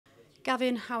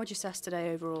Gavin, how would you assess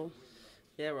today overall?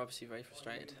 Yeah, we're obviously very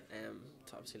frustrated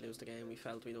to obviously lose the game. We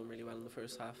felt we done really well in the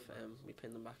first half. We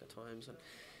pinned them back at times, and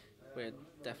we're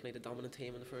definitely the dominant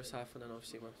team in the first half. And then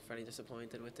obviously we're very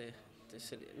disappointed with the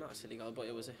silly, not a silly goal, but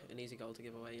it was an easy goal to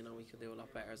give away. You know, we could do a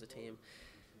lot better as a team.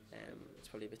 It's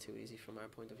probably a bit too easy from our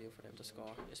point of view for them to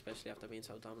score, especially after being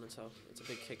so dominant. So it's a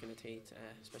big kick in the teeth,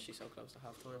 especially so close to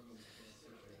half time.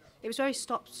 It was very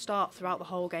stop-start throughout the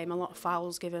whole game, a lot of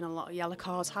fouls given, a lot of yellow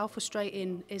cards. How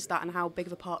frustrating is that, and how big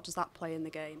of a part does that play in the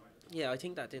game? Yeah, I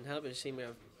think that didn't help. It seemed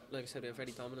like I said, we were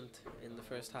very dominant in the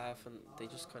first half, and they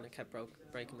just kind of kept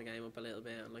breaking the game up a little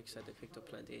bit. And like I said, they picked up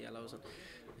plenty of yellows, and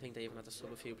I think they even had to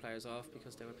sub a few players off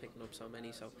because they were picking up so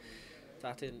many. So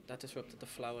that disrupted the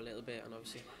flow a little bit, and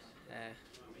obviously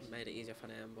made it easier for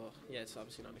them. But yeah, it's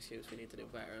obviously not an excuse. We need to do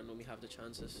better, and when we have the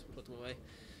chances, put them away.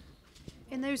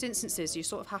 In those instances, you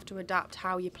sort of have to adapt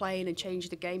how you're playing and change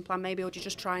the game plan maybe, or do you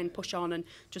just try and push on and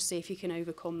just see if you can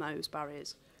overcome those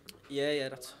barriers? Yeah,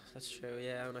 that's true.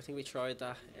 Yeah, and I think we tried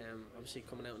that. Obviously,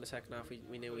 coming out in the second half,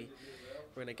 we knew we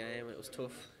were in a game. It was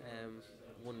tough.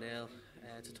 1-0.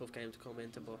 It's a tough game to come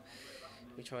into, but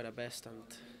we tried our best, and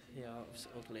yeah,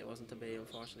 ultimately it wasn't to be,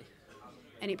 unfortunately.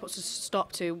 And it puts a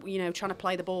stop to, trying to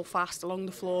play the ball fast along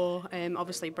the floor,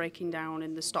 obviously breaking down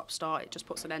in the stop-start, it just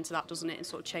puts an end to that, doesn't it, and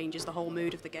sort of changes the whole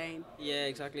mood of the game. Yeah,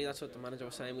 exactly, that's what the manager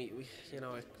was saying.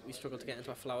 We struggle to get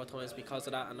into a flow at times because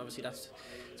of that, and obviously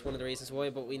it's one of the reasons why,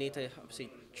 but we need to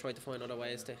obviously try to find other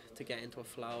ways to get into a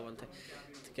flow and to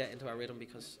get into our rhythm,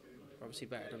 because we're obviously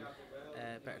better than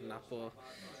that, but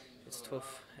it's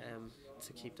tough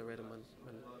to keep the rhythm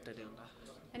when they're doing that.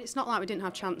 And it's not like we didn't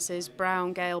have chances.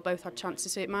 Brown, Gale both had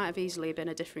chances, so it might have easily been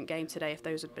a different game today if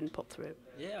those had been put through.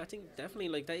 Yeah, I think definitely.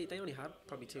 Like they only had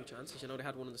probably 2 chances. You know, they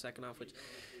had one in the second half which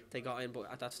they got in,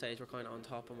 but at that stage we're kind of on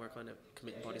top and we're kind of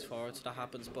committing bodies forward, so that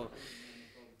happens. But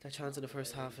the chance in the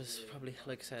first half is probably,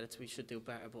 like I said, we should do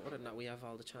better. But other than that, we have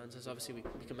all the chances. Obviously,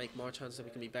 we can make more chances and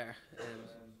we can be better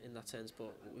in that sense.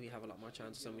 But we have a lot more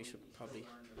chances and we should probably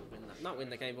win that. Not win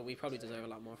the game, but we probably deserve a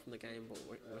lot more from the game. But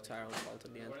it's our own fault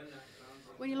in the end.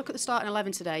 When you look at the starting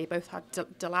 11 today, you both had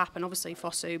Delap and obviously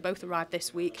Fosu, both arrived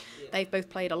this week. They've both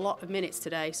played a lot of minutes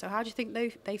today, so how do you think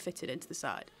they fitted into the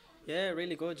side? Yeah,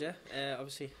 really good, yeah.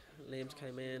 Obviously, Liam's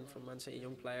came in from Man City,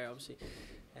 young player, obviously.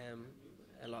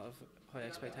 A lot of high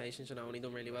expectations, and he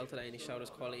done really well today and he showed his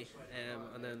quality.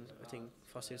 And then I think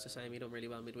Fosu's the same, he done really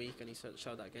well midweek and he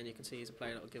showed that again. You can see he's a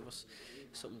player that will give us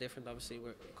something different. Obviously,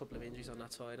 we're a couple of injuries on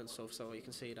that side and stuff, so you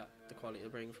can see that the quality he'll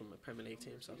bring from a Premier League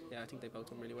team. So yeah, I think they both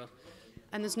done really well.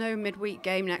 And there's no midweek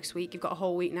game next week. You've got a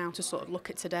whole week now to sort of look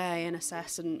at today and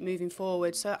assess and moving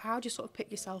forward. So how do you sort of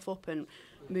pick yourself up and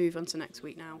move on to next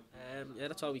week now? Yeah,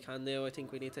 that's all we can do. I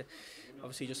think we need to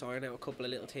obviously just iron out a couple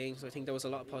of little things. I think there was a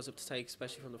lot of positive to take,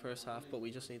 especially from the first half, but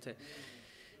we just need to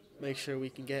make sure we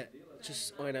can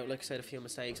just iron out, like I said, a few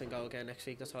mistakes and go again next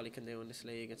week. That's all you can do in this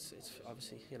league. It's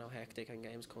obviously hectic and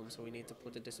games come, so we need to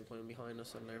put the disappointment behind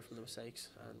us and learn from the mistakes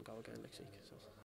and go again next week. So.